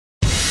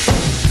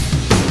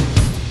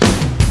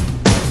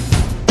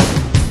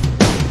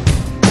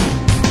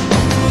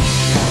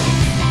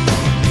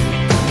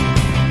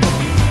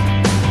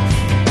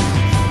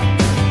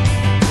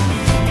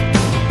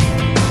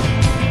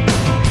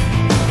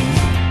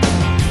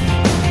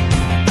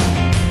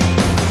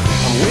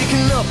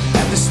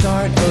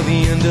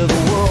the end of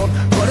the world,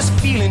 but it's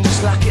feeling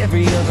just like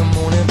every other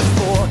morning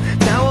before.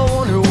 Now I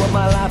wonder what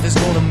my life is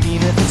gonna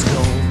mean if it's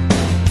gone.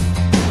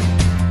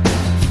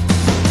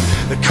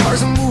 The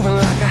cars are moving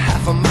like a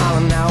half a mile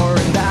an hour,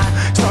 and I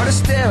started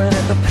staring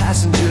at the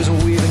passengers and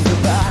waving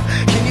goodbye.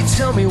 Can you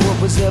tell me what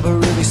was ever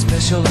really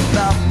special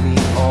about me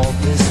all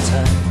this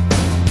time?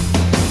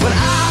 But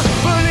I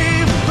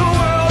believe the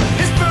world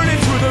is burning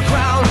to the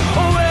ground.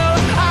 Oh well,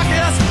 I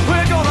guess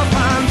we're gonna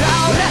find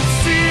out. Let's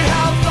see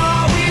how far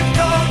we've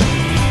come.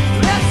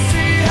 Let's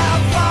see how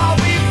far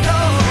we've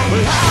come.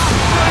 Well, I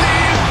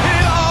believe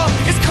it all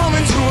is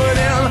coming to an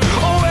end.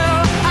 Oh well,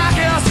 I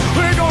guess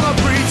we're gonna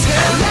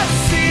pretend. Let's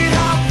see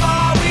how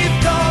far we've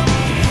come.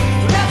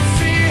 Let's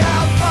see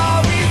how far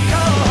we've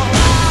come.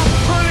 I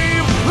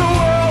believe the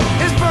world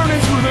is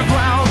burning to the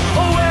ground.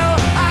 Oh well,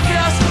 I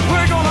guess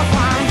we're gonna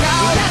find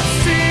out. Let's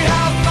see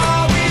how far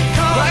we've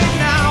come right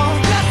now.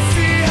 Let's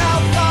see how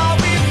far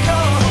we've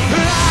come.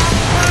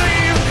 I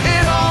believe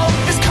it all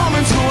is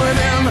coming to an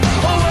end.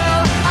 Oh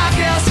well, I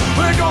guess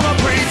we're gonna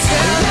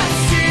pretend. Let's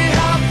see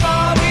how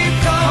far we've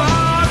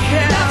come.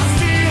 Let's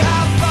see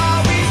how far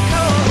we've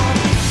come.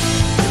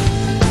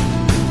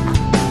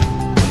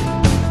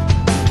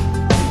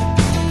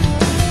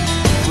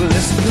 Well,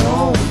 it's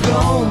gone,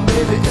 gone,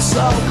 baby, it's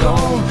all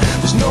gone.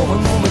 There's no one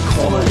on the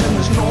corner and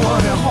there's no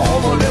one at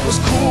home. Well, it was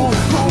cool,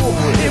 cool,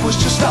 it was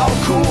just all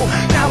cool.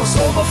 Now it's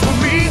over for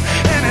me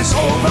and it's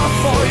over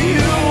for you.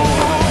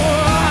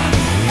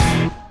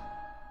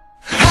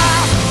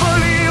 I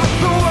believe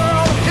the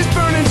world is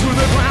burning to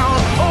the ground.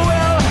 Oh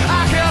well,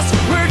 I guess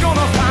we're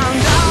gonna find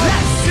out.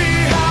 Let's see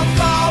how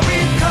far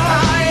we've come.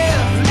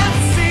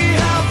 Let's see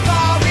how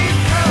far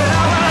we've come.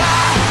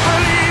 I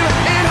believe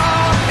it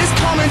all is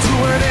coming to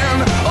an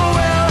end. Oh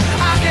well,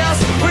 I guess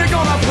we're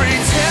gonna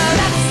pretend.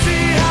 Let's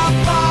see how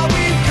far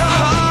we've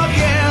come.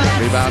 Yeah.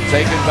 Rebound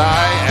taken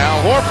by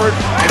Al Horford,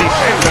 and he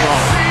saves it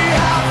all. See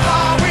how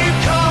far we've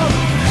come.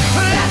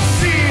 Let's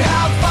see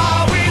how far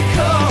we've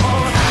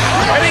come.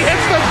 And he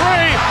hits the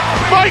three.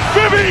 Mike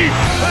Bibby.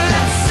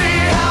 Let's see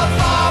how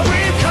far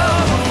we've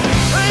come.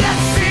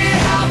 Let's see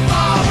how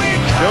far we've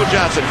come. Joe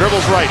Johnson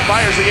dribbles right,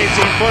 fires the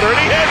 18-footer, and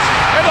he hits,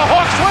 and the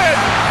Hawks win.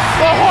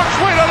 The Hawks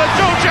win on a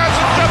Joe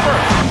Johnson jumper.